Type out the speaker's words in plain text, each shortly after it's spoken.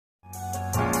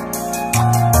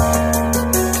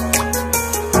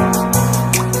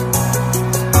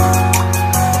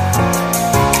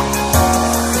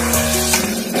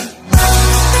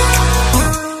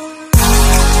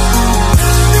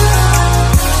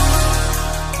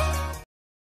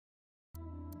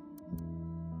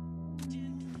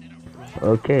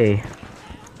Okay.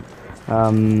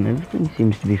 Everything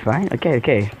seems to be fine.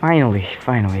 Okay, finally.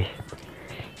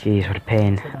 Jeez, what a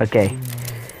pain. Okay.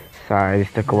 Sorry,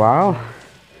 this took a while.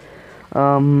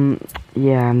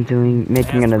 Yeah,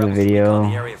 making another video.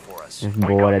 Just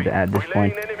bored at this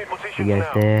point. You guys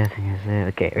there?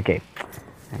 Okay.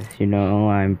 As you know,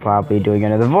 I'm probably doing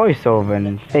another voiceover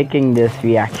and faking this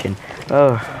reaction.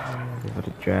 Oh, what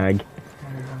a drag.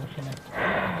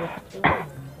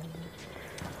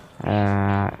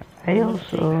 I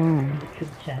also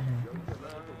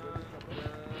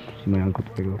see my uncle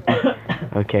Twiggle.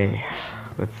 Okay,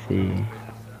 let's see.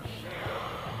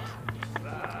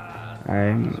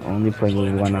 I'm only playing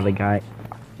with one other guy.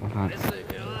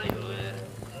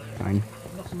 Fine.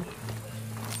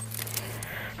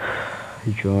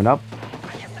 Drawn up.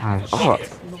 Oh,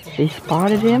 they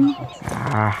spotted him?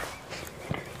 Ah.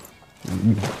 Oh,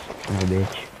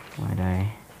 bitch. Why'd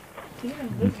I? He's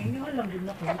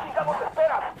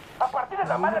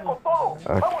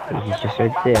just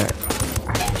right there.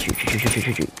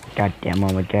 Shoot. Goddamn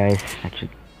moment, guys. Actually,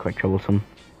 quite troublesome.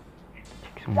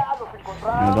 It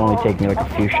would only take me like a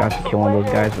few shots to kill one of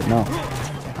those guys, but no.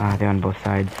 Ah, they're on both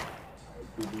sides.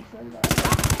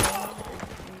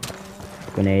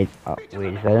 Grenade. Oh,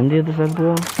 wait, is that on the other side of the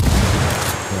wall?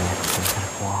 Yeah, it's on the other side of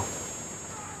the wall.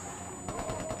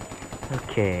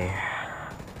 Okay.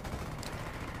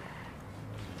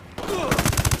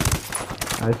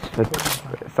 Let's fix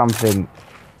something.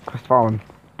 Christopher,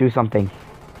 do something.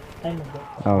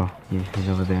 Oh, he's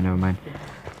over there, never mind.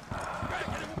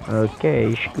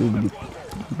 Okay,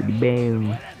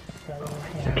 bam.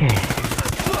 Okay.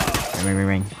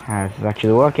 Ring. Ah, this is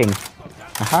actually working.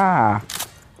 Aha!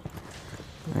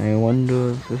 I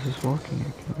wonder if this is working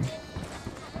actually.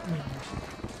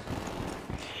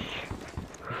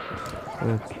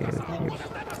 Okay, let's see.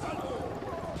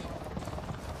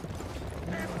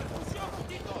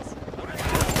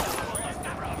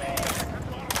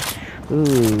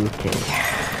 Ooh, okay.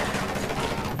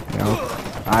 No.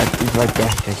 He's right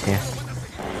there.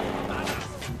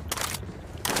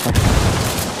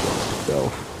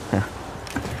 So.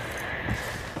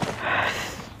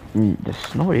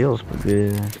 There's nobody else, but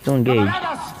we're still engaged.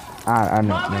 I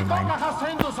know, never mind.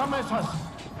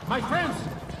 My friends,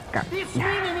 this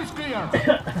meeting is clear.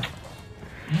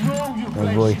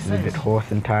 My voice is a bit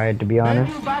hoarse and tired, to be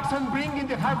honest. Yeah.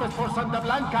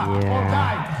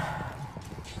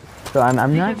 So I'm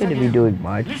not going to be doing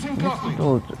much. Just a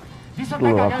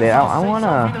little update. I want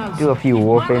to do a few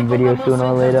Warframe videos sooner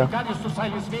or later,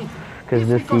 because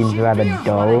this seems rather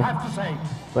dull.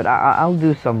 But I'll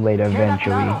do some later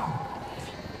eventually.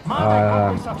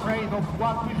 I'm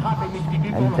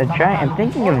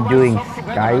thinking of doing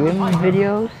Skyrim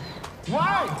videos,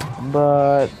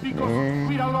 but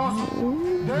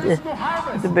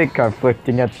it's a bit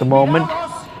conflicting at the moment.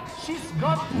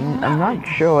 I'm not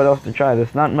sure what else to try.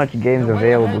 There's not much games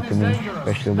available to me,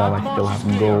 especially while I still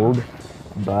have gold.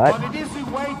 But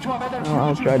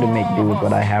I'll try to make do with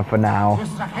what I have for now.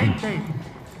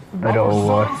 But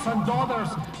oh,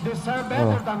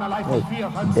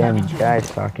 damn guys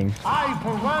talking.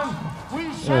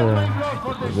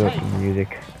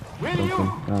 Music. Something.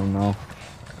 I don't know.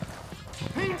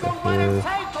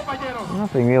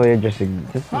 Nothing really interesting.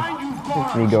 Just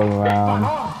me going around.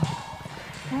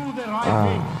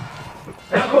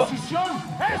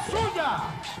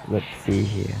 Let's see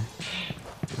here.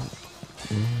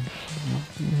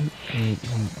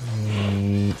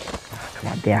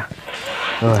 Come on, there.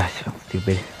 Oh, that's so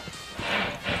stupid.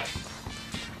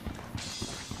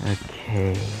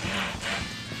 Okay.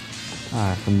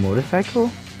 Some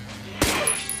motorcycle?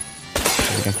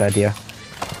 Look inside here.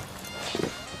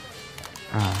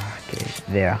 Okay,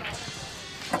 there.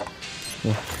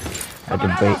 I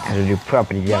had to do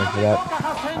property damage for that.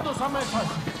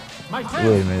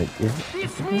 Wait a minute, is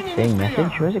it the same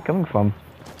message? Where's it coming from?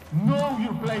 Know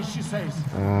your place, she says.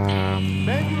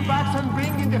 Bend your backs and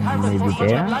bring in the harvest for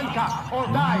Santa Blanca or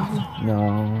die.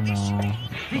 No.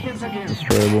 It's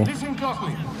terrible. Listen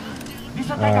closely. This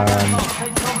attack cannot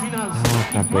say something else. No,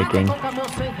 it's not breaking. Cannot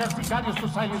send her sicarios to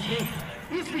silence me.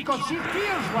 It's because she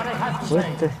fears what I have to say.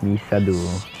 What does Misa do?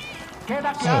 Hey,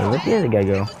 where'd the other guy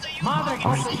go?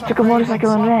 Oh, he took a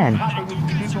motorcycle and ran. Oh,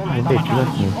 bitch, you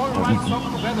left me. Oh,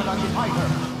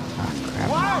 crap.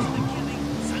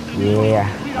 Yeah,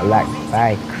 I like the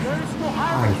bike.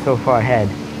 Oh, he's so far ahead.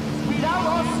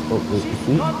 Oh, wait, is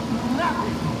he?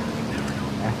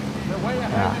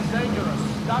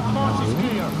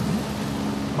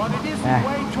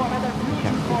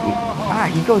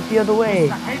 He goes the other way.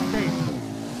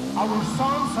 Our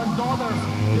sons and daughters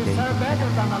deserve better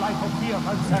than a life of fear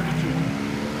and servitude.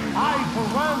 I, for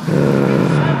one,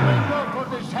 go for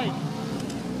the shake.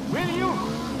 Will you?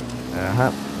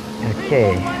 Uh-huh.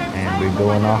 Okay, and we're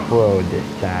going off-road this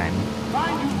time.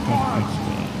 Find you parts.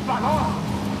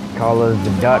 Balon. Call us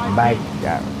the dirt bike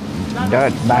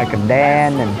of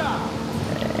Dan and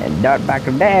dirt bike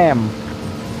of Dam.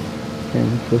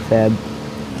 And so sad.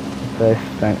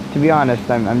 First time. To be honest,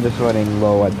 I'm just running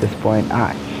low at this point.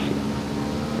 Ah,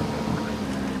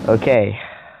 shit. Okay.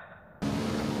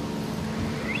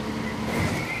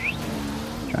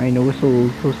 Trying to whistle,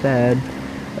 so sad.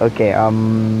 Okay, yeah,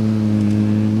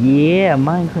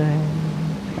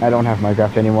 Minecraft. I don't have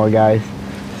Minecraft anymore, guys.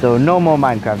 So no more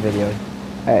Minecraft videos.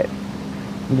 I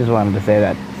just wanted to say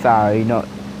that. Sorry,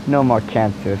 no more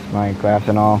chances, Minecraft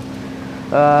and all.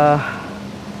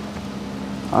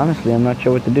 Honestly, I'm not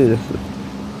sure what to do. This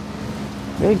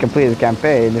really complete the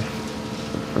campaign. If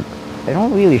I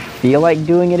don't really feel like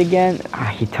doing it again.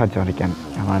 Ah, he touched on it again.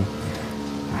 Come on.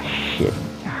 Ah, shit.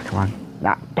 Ah, come on.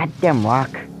 Nah, goddamn rock.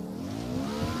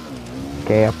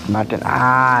 Okay, up the mountain.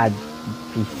 Ah,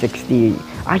 he's 60.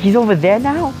 Ah, he's over there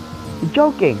now? You're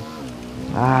joking.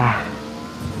 Ah,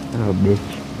 little bitch.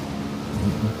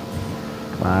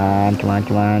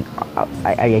 Come on.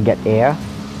 I get air.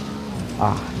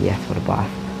 Ah, yes, what a boss.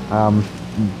 Almost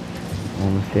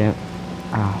there.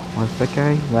 Ah, what's that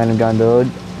guy? Landing down the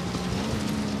road.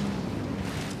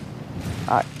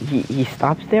 He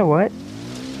stops there, what?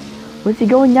 Where's he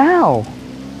going now?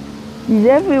 He's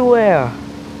everywhere.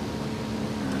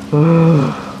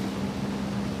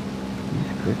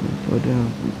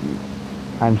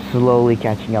 I'm slowly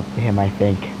catching up to him, I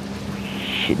think.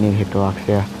 Shit, need to hit the rocks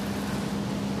there.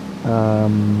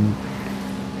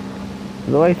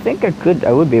 Though I think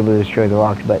I would be able to destroy the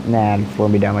rocks, but nah, it's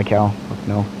slowing me down like hell. Fuck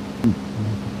no.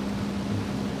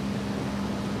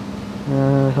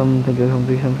 Something.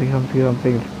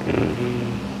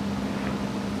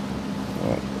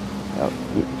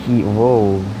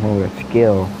 Whoa, that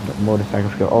skill, that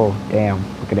motorcycle skill. Oh, damn,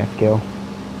 look at that skill.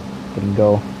 Didn't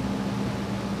go.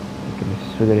 Look at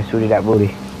the suited that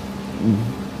booty.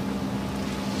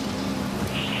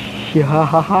 Yeah,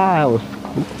 that was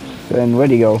close. And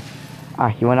where'd he go? Ah,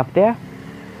 he went up there?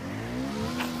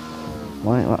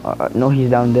 No, he's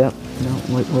down there. No,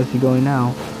 where's he going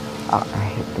now? Ah, I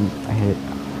hit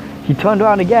him. He turned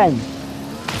around again.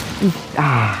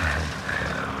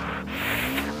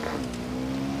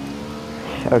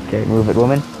 Okay, move it,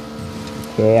 woman.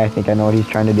 Okay, I think I know what he's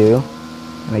trying to do.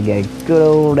 And I get a good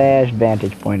old ass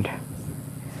vantage point.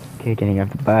 Okay, getting off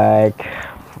the bike.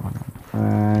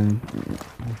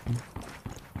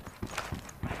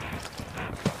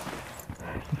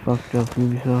 Fucked up,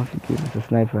 Ubisoft. Give us a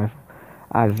sniper rifle.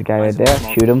 Ah, there's a guy right there.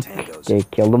 Shoot him. Okay,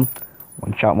 killed him.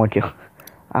 One shot, one kill.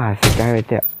 Ah, there's a guy right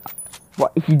there.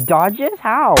 What? He dodges?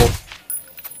 How?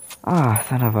 Ah,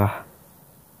 son of a.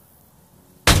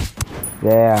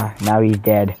 There. Now he's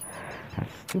dead.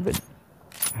 That's stupid.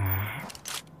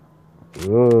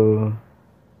 Ooh.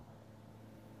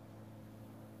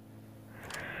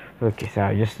 Okay,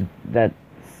 sorry. Just that.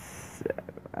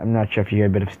 I'm not sure if you hear a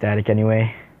bit of static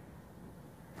anyway.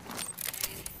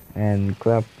 And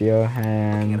clap your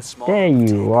hands. There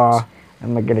you are.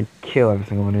 I'm not gonna kill every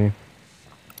single one of you.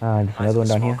 There's another one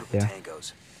down here. Yeah.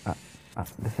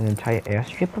 There's an entire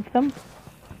airstrip of them?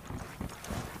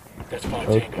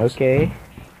 Okay.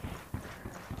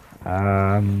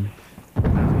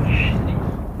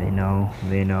 They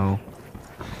know.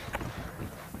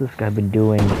 What's this guy been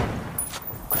doing?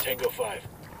 Tango 5.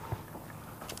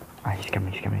 Ah, he's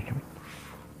coming.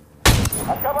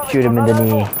 Shoot him in the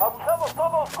knee.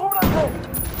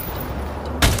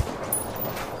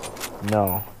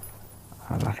 No.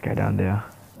 Last guy down there.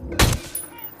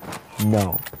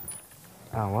 No.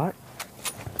 Ah, what?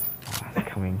 Ah, it's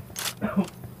coming.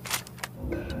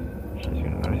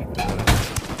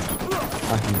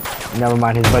 Never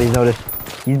mind, his buddies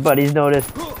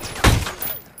noticed.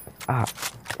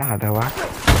 The rocks.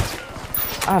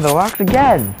 The rocks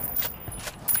again.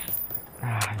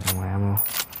 No more ammo.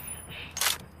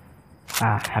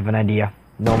 Have an idea.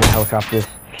 No more helicopters.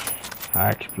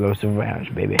 Explosive rounds,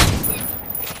 baby.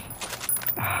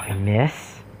 I miss.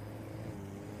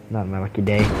 Not my lucky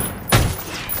day.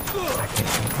 I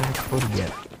can't explode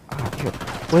yet.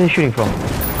 Where are they shooting from?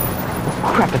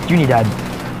 Oh crap, that's Unidad.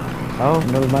 Oh,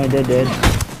 never mind, they're dead.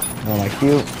 No, like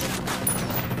you.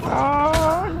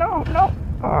 Oh, no.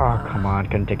 Oh, come on,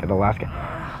 couldn't take it the last guy.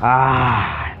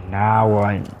 Now we're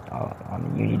on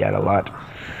Unidad a lot.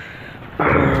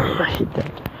 I hate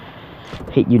that.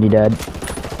 Hate Unidad.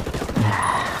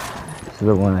 This is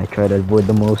the one I try to avoid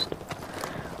the most.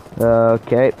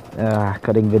 Okay,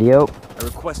 cutting video. I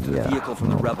requested a vehicle from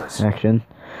the rebels. Action.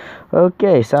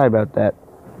 Okay, sorry about that.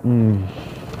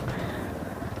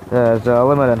 There's a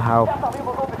limit on how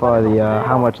far the,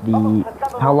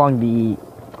 how long the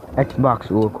Xbox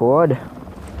will record.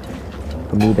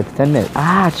 For me, that's 10 minutes.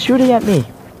 Ah, it's shooting at me!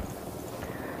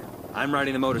 I'm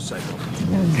riding the motorcycle.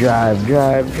 Drive.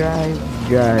 No.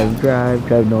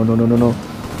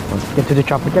 Get to the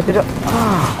chopper, get to the...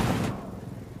 Ah!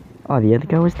 Oh, the other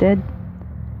guy was dead?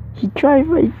 He drove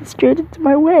right straight into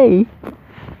my way.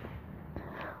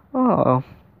 Oh.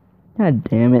 God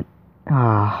damn it.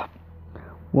 Ah.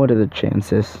 What are the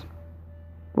chances?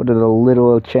 What are the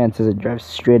literal chances it drives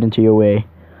straight into your way?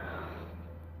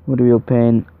 What a real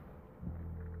pain.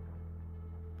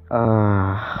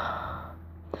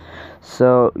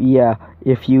 So, yeah,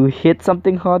 if you hit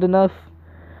something hard enough,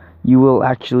 you will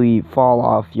actually fall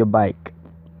off your bike.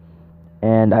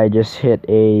 And I just hit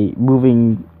a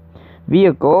moving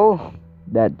vehicle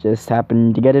that just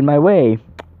happened to get in my way.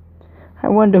 I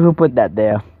wonder who put that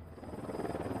there.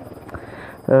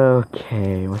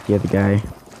 Okay, what's the other guy?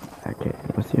 Okay,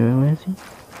 where is he?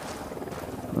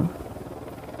 Huh?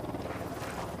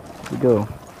 Where'd he go?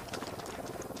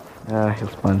 He'll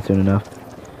spawn soon enough.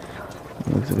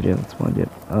 Looks like he hasn't spawned yet.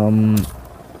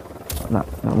 Not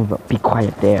move up. Be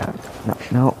quiet there.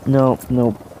 No.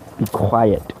 Be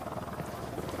quiet.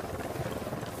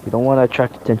 We don't want to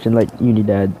attract attention like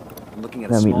Unidad. I'm looking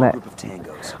at a small group of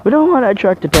tangos. We don't want to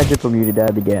attract attention from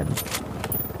Unidad again.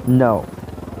 No.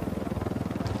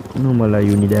 No mala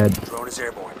Unidad. Drone is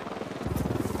airborne.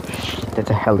 That's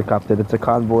a helicopter. That's a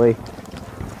convoy.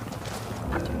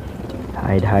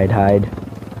 Hide.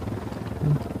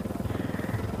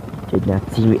 Did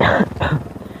not see me.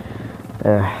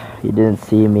 You didn't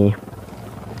see me.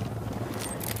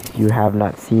 You have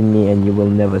not seen me, and you will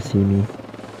never see me.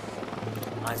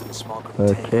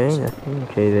 Okay, nothing.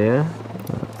 Okay, there.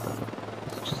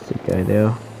 Just a guy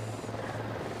there.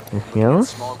 Anything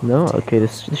else? No. Okay, there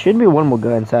should be one more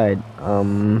guy inside.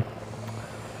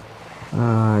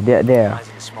 There.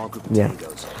 Yeah.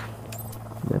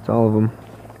 That's all of them.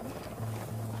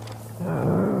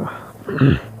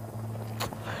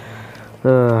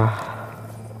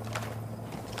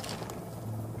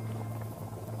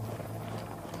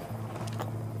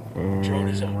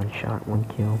 And one shot, one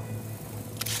kill.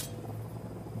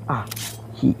 Ah,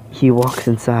 he walks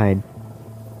inside.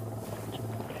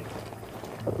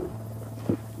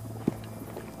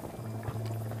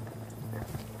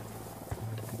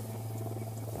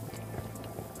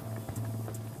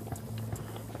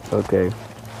 Okay.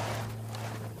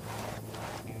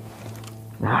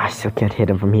 I still can't hit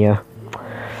him from here.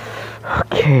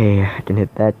 Okay, I can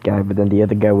hit that guy, but then the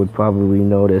other guy would probably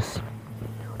notice.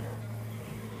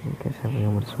 You guys have me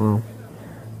on as well.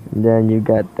 And then you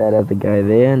got that other guy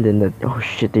there, and then that. Oh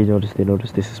shit! They noticed.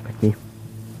 They suspect me.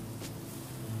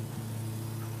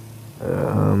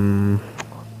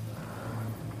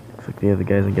 Looks like the other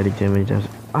guys are getting too many times.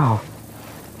 Oh.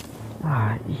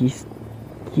 He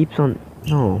keeps on.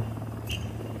 No.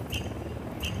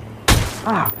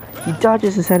 He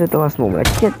dodges his head at the last moment.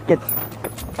 I can't get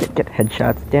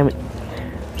headshots. Damn it.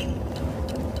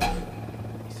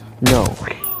 No,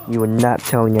 you are not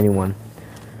telling anyone.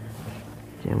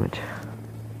 Damn it.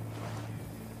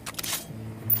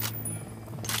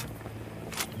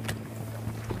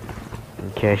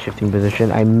 Okay, shifting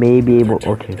position. I may be able.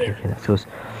 Okay, that's close.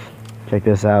 Check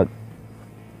this out.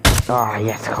 Ah,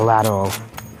 yes, collateral.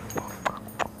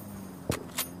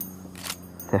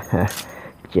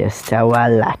 Just how I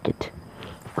like it.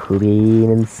 Clean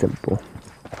and simple.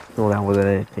 Oh, that wasn't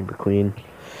anything but clean.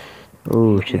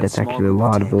 Oh shit, that's actually a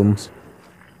lot of them.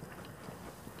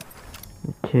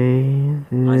 Okay,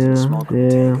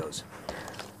 there.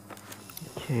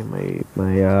 Okay,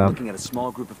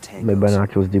 my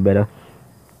binoculars do better.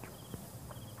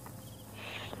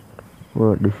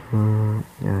 What the fuck?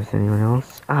 Is anyone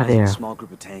else? There. Small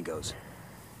group of tangos.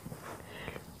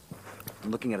 I'm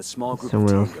looking at a small group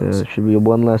Someone of else tangos. there. Should be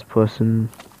one last person.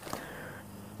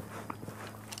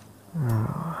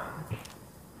 Oh.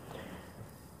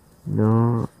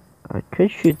 No, I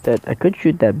could shoot that.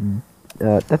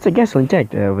 That's a gasoline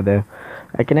tank over there.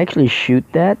 I can actually shoot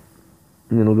that,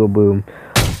 and then it'll go boom.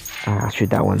 I'll shoot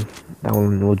that one. That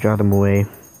one will draw them away.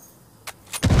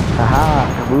 Haha!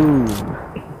 Kaboom!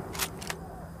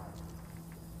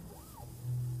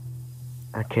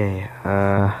 Okay.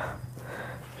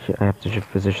 I have to shift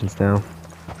positions now.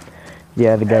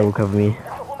 Yeah, the guy will cover me.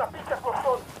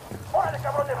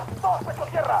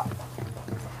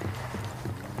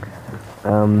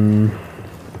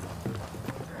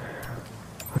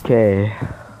 Okay.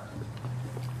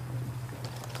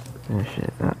 Oh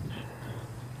shit.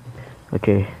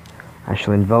 Okay. I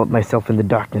shall envelop myself in the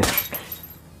darkness.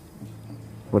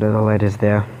 What other light is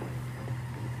there?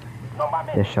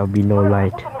 There shall be no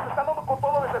light.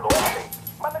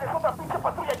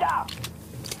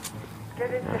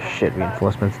 Oh, shit,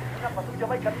 reinforcements.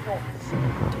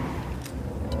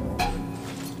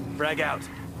 Frag out.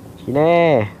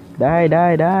 Shine! Die,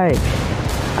 die, die!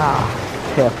 Ah,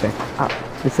 perfect. Ah,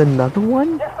 there's another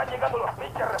one?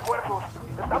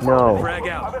 No. Frag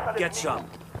out. Get some.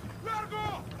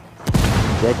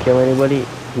 Did that kill anybody?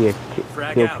 Here,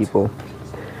 kill people.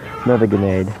 Another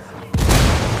grenade.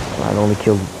 Well, I only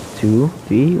killed 2,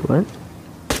 3, what?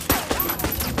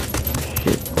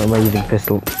 Shit, why am I using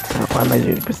pistol? Why am I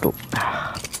using pistol?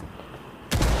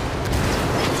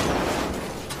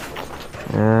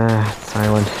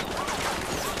 Silent.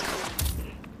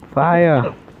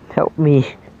 Fire! Help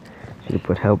me! Should have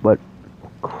put help, but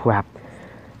crap.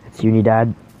 That's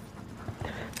Unidad.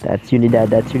 That's Unidad,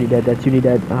 that's Unidad, that's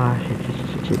Unidad. Ah,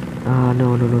 shit. Ah,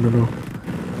 no.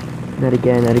 Not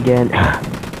again, not again.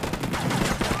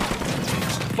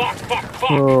 Fuck.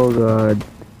 Oh god.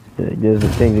 There's a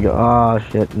thing to go. Oh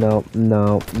shit, no.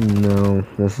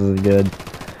 This isn't good.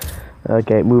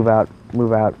 Okay, move out.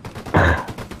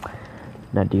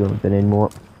 Not dealing with it anymore.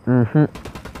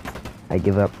 I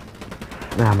give up.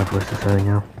 Ah, my voice is hurting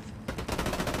now.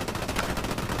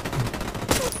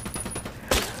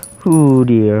 Oh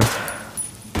dear.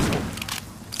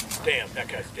 Damn, that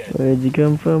guy's dead. Where'd you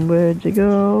come from? Where'd you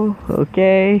go?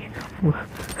 Okay.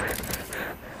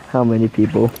 How many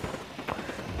people?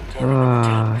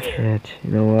 Ah, shit.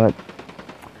 You know what?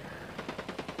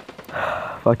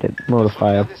 Fuck it. Motor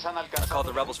fire. Call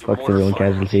the rebels for Fuck civilian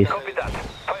casualties.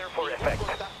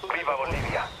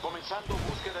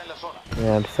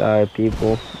 Yeah, I'm sorry,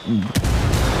 people.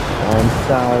 I'm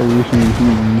sorry.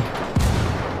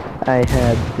 I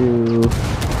had to.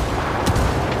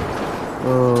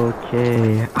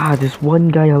 Okay. Ah, there's one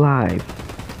guy alive.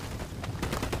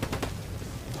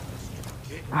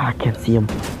 Ah, I can't see him.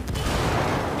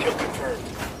 Kill confirmed.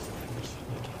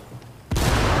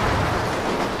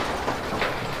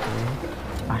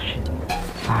 Ah, shit.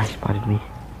 Ah, he spotted me.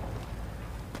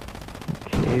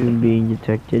 Okay, I'm being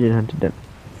detected and hunted down.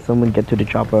 Someone get to the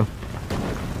chopper.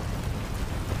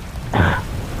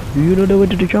 Do you know the way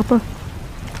to the chopper?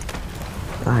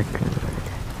 I can't.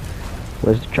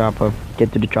 Where's the chopper?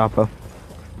 Get to the chopper.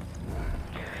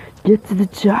 Get to the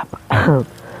chopper.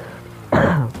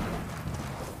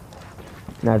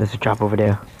 Nah, there's a chopper over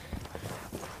there.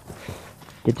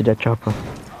 Get to that chopper.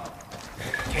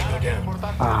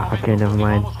 Ah, okay, never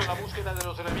mind.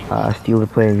 Steal the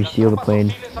plane. We steal the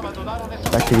plane.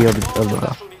 Back to the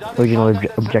original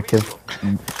objective.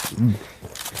 We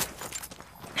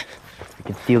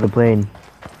can steal the plane.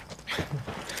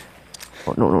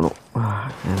 Oh, no.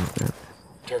 Ah, damn.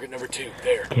 Target number 2,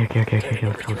 there. Okay.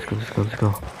 Let's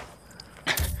go.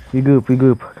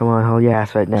 Regroup. Come on, hold your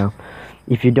ass right now.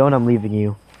 If you don't, I'm leaving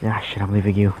you. Ah, shit, I'm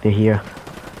leaving you. They're here.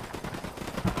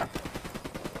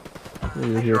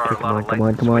 They're here. Come on.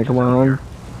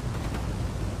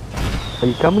 Are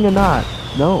you coming or not?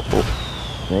 No. Oh,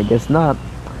 I guess not.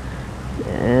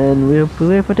 And we're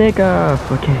clear for takeoff.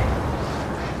 Okay.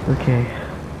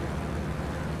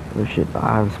 Oh shit,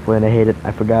 this plane, I hate it.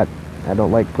 I forgot. I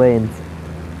don't like planes.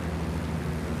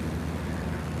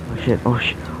 Oh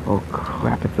shit. Oh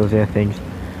crap, it's those air things.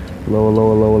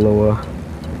 Lower.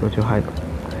 Go too high.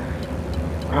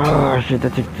 Oh shit,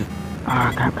 that's it.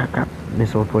 Ah, crap.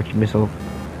 Missile, approach missile.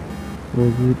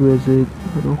 Where's it?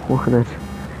 I don't want it.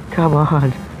 Come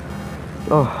on.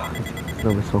 Oh,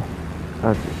 no missile.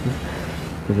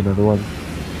 There's another one.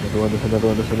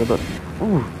 There's another.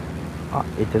 Ooh.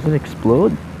 It doesn't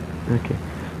explode? Okay.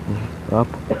 Up.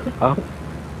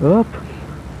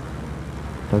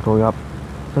 Start going up.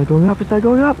 No. We're in the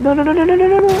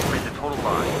total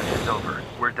line. It's over.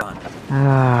 We're done.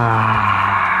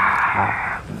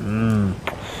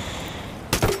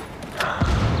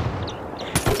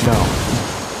 No.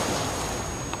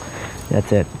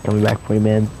 That's it. Coming back for you,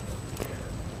 man.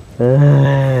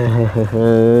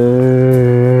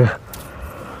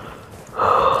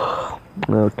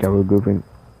 Okay, we're grouping.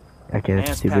 Okay,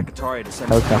 that's stupid.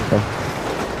 Helicopter.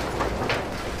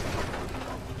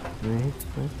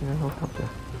 Helicopter.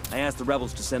 I asked the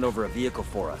rebels to send over a vehicle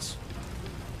for us.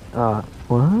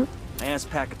 What? I asked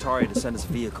Pakatari to send us a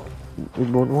vehicle. It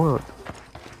won't work.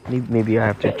 Maybe I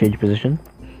have to change position.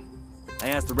 I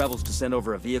asked the rebels to send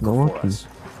over a vehicle for us.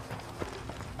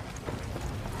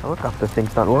 Helicopter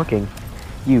thing's not working.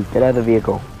 You, get out of the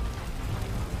vehicle.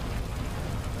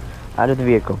 Out of the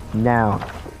vehicle. Now.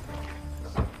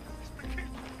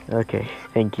 Okay,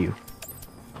 thank you.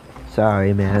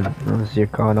 Sorry, man. This is your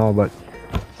car and all, but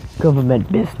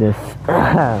government business.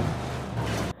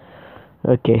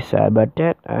 Okay, sorry about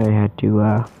that. I had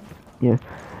to Yeah.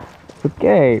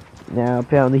 Okay. Now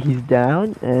apparently he's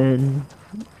down, and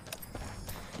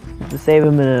to save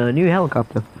him in a new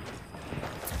helicopter.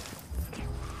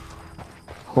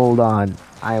 Hold on,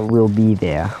 I will be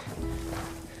there.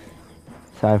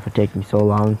 Sorry for taking so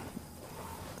long.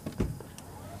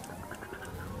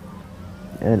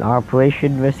 And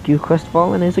Operation Rescue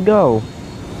Crestfallen is a go.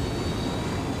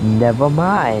 Never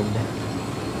mind.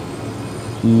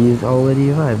 He's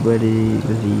already arrived. Where was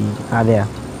he? Ah, there.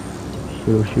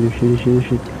 Shoot.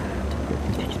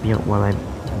 It takes me out while I'm...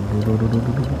 No.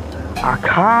 Ah,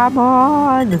 come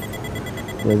on!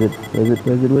 Where's it?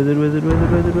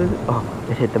 Oh,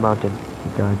 it hit the mountain.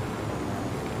 Thank God.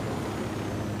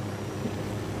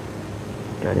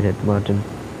 God, it hit the mountain.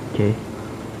 Okay.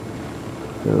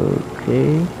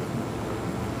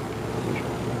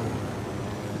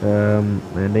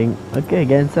 Landing. Okay,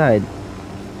 get inside.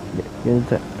 Get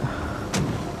inside.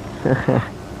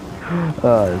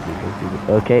 Oh, this is so stupid.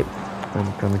 Okay,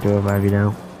 I'm coming to revive you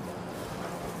now.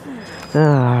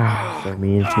 So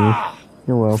mean to me.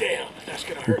 Oh well.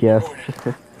 Who cares?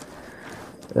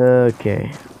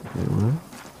 Okay.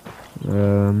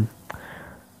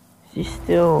 She's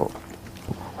still...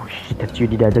 Oh shit, that's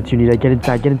Unidad,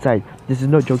 get inside. This is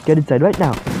no joke, get inside right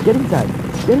now. Get inside.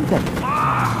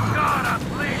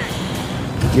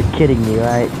 You're kidding me,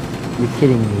 right? You're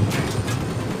kidding me.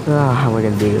 Oh, how am I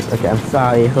gonna do this? Okay, I'm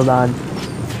sorry, hold on.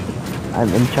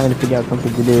 I'm trying to figure out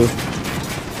something to do.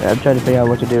 I'm trying to figure out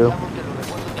what to do.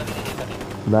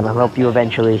 Then I'll help you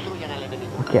eventually.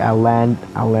 Okay, I'll land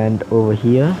over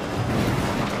here.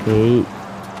 Okay.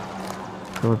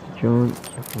 Go with the drone.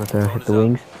 I'm about to hit the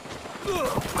wings.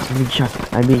 Oh,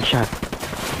 I'm being shot.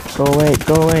 Go away.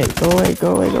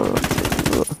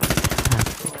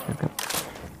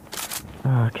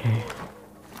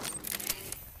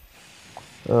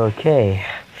 Okay.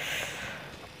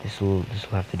 This will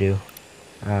have to do.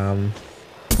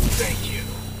 Thank you.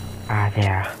 Ah,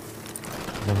 there.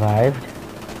 Revived.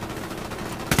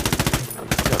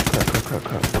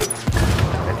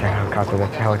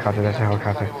 That's a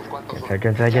helicopter. Get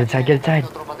inside.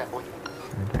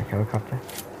 That helicopter.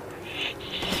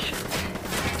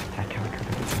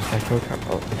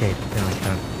 Oh, okay. No, it's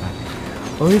not.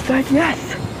 Oh, it's like, yes!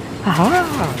 Haha!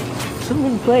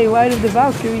 Someone play Ride of the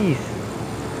Valkyries!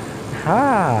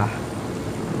 Ha!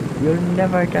 You'll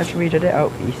never catch me today. Oh,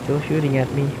 he's still shooting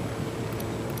at me.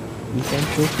 He can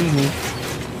still see me.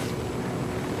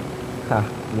 Ha!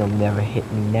 You'll never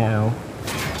hit me now.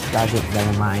 Dodging,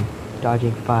 never mind.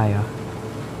 Dodging fire.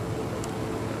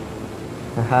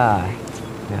 Haha!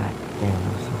 God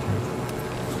damn, sometimes.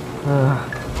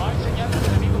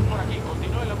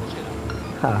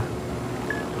 Ha!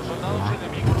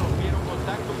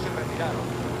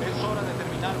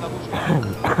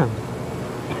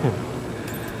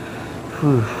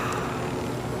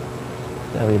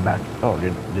 Sorry about... Oh,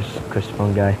 this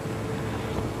Christopher guy.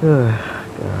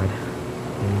 God.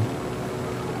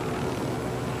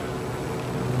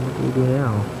 What do we do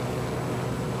now?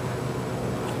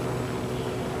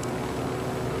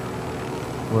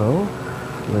 Well,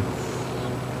 let's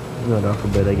go off a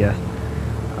bit, I guess.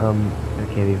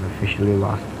 Okay, we've officially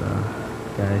lost,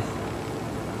 guys.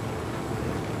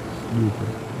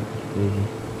 Crazy.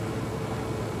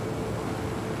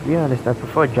 To be honest, I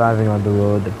prefer driving on the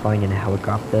road than flying in a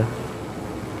helicopter.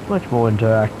 It's much more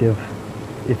interactive,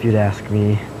 if you'd ask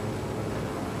me.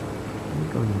 Where are we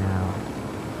going now?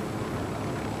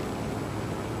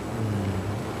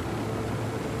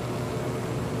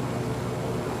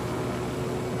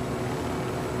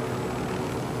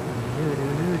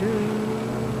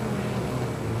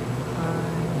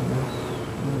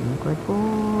 I'm quite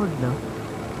bored now.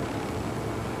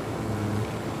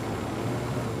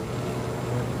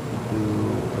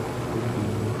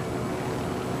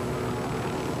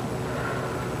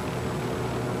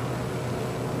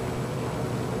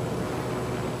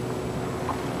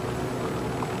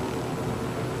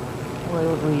 Why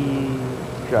don't we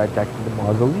drive back to the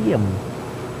mausoleum?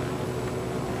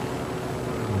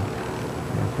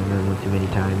 I've done it too many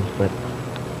times, but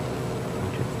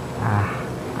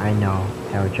I know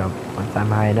how to jump. Once I'm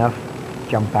high enough,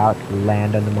 jump out,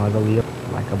 land on the mausoleum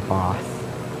like a boss.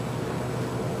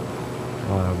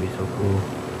 Oh, that would be so cool.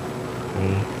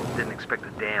 Hey. Didn't expect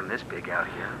a dam this big out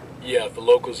here. Yeah, the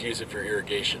locals use it for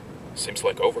irrigation. Seems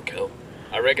like overkill.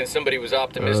 I reckon somebody was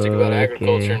optimistic about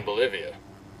agriculture in Bolivia.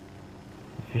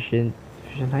 Sufficient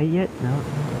height yet? No.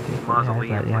 These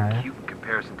mausoleums look cute in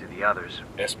comparison to the others.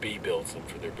 SB builds them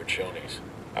for their brachonis.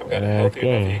 I've got a healthy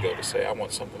enough ego to say I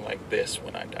want something like this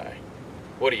when I die.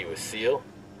 What are you, a SEAL?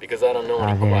 Because I don't know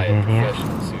any quiet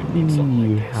professionals who need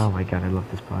something like this. Oh my god, I love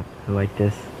this part. I like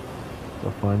this. So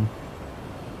fun.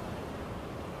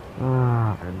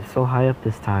 Ah, I'm so high up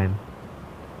this time.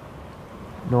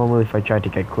 Normally if I try to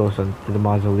get closer to the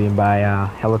mausoleum by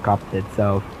helicopter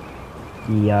itself,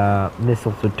 the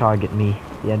missiles would target me.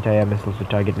 The anti-air missiles would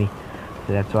target me.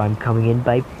 So that's why I'm coming in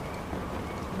by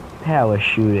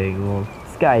parachuting or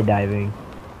skydiving.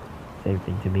 Same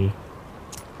thing to me.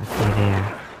 Okay,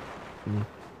 there.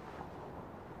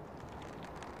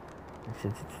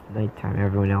 Since it's nighttime,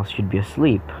 everyone else should be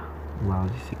asleep.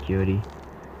 Lousy security.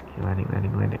 Okay, landing.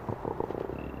 Oh,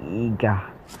 eega.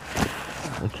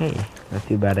 Okay, not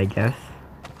too bad, I guess.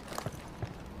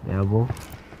 Available.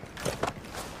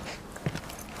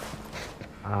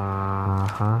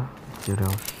 Let's see what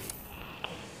else.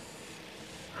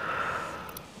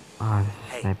 Ah,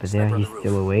 there's a sniper there. He's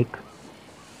still awake.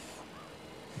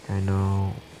 I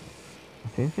know. I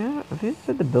think it's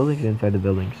at the buildings, inside the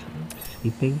buildings.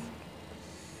 Sleeping?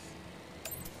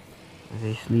 Are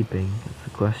they sleeping? That's the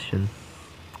question.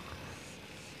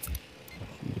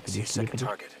 See your second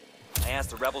target. I asked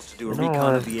the rebels to do a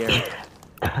recon of the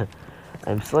area.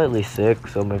 I'm slightly sick,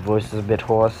 so my voice is a bit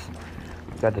hoarse.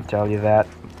 Got to tell you that.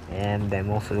 And I'm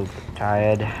also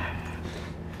tired.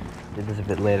 Did this a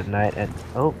bit late at night, and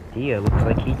oh dear, looks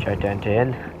like he tried to enter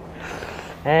in.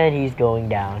 And he's going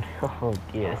down. Oh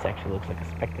dear, this actually looks like a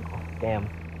spectacle. Damn.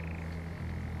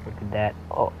 Look at that.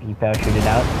 Oh, he parachuted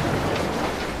out.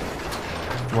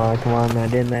 Come on, I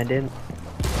didn't.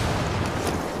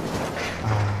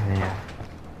 Oh, yeah.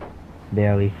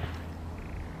 Barely.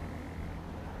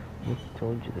 I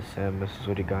told you the Sam missiles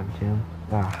would have gone to him.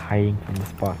 Hiding from the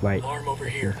spotlight. Alarm over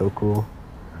here. So cool.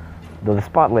 Though the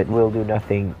spotlight will do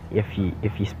nothing if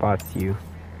he spots you.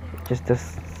 It just does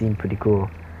seem pretty cool.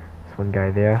 There's one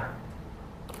guy there.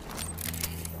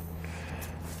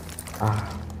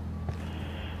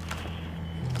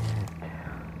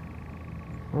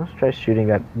 Let's try shooting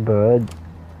that bird.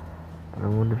 I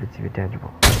wonder if it's even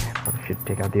tangible. Probably should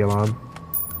take out the alarm.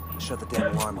 Shut the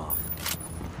damn alarm off.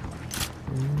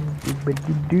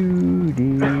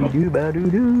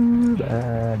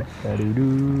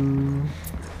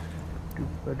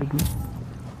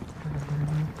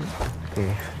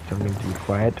 Okay, something to be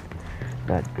quiet.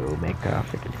 Not go make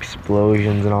freaking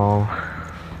explosions and all.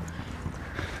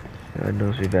 God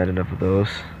knows we've had enough of those.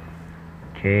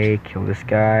 Okay, kill this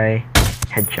guy.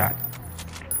 Headshot.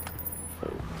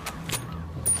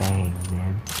 Bang,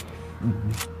 man.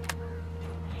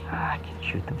 I can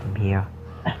shoot them from here.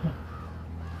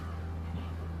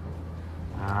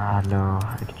 No.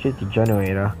 I can shoot the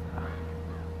generator.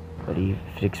 But if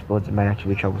it explodes, it might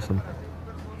actually be troublesome.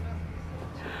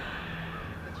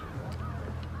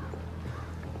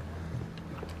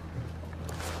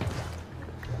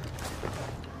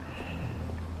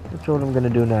 That's what I'm gonna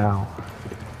do now.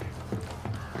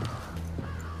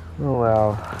 Oh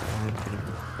well, I'm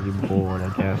pretty bored, I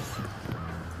guess.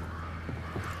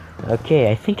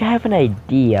 Okay, I think I have an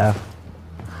idea.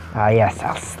 Yes,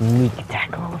 I'll sneak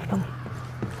attack all of them.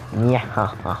 Yeah,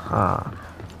 ha.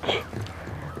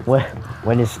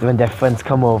 When their friends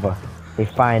come over, they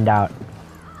find out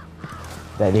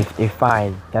that they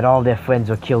find that all their friends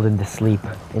were killed in their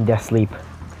sleep.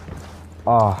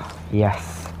 Oh,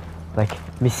 yes. Like,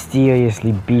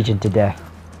 mysteriously beaten to death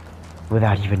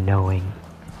without even knowing.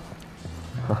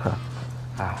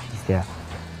 He's there.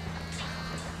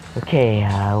 Okay,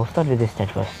 we'll start with this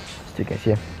tent first. There's two guys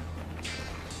here.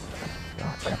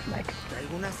 Oh, crap, Mike.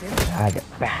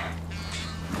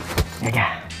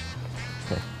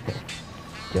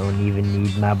 Don't even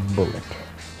need my bullet.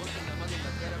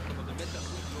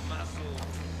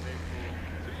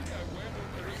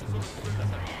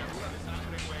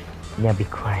 Now be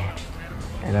quiet,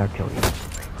 and I'll kill you.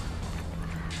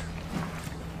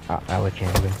 I'll let you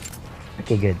handle it.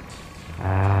 Okay, good.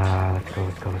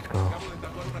 Let's go.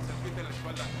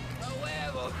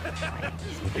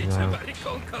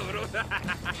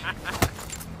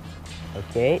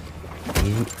 Okay,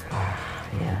 easy.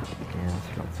 Yeah,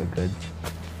 that's not so good.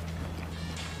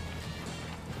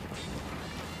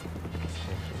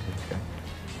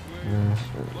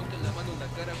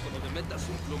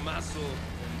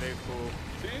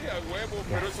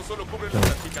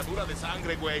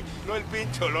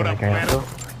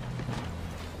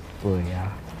 Oh yeah.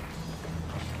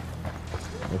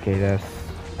 Okay,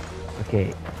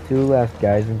 okay. Two last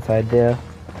guys inside there.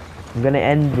 I'm gonna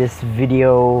end this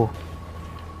video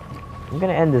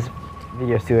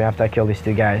soon after I kill these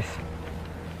two guys.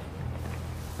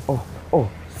 Oh,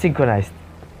 synchronized.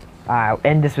 I'll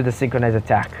end this with a synchronized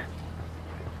attack.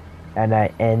 And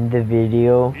I end the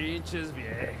video.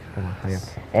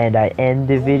 And I end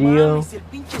the video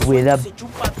with a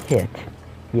hit.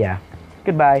 Yeah.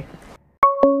 Goodbye.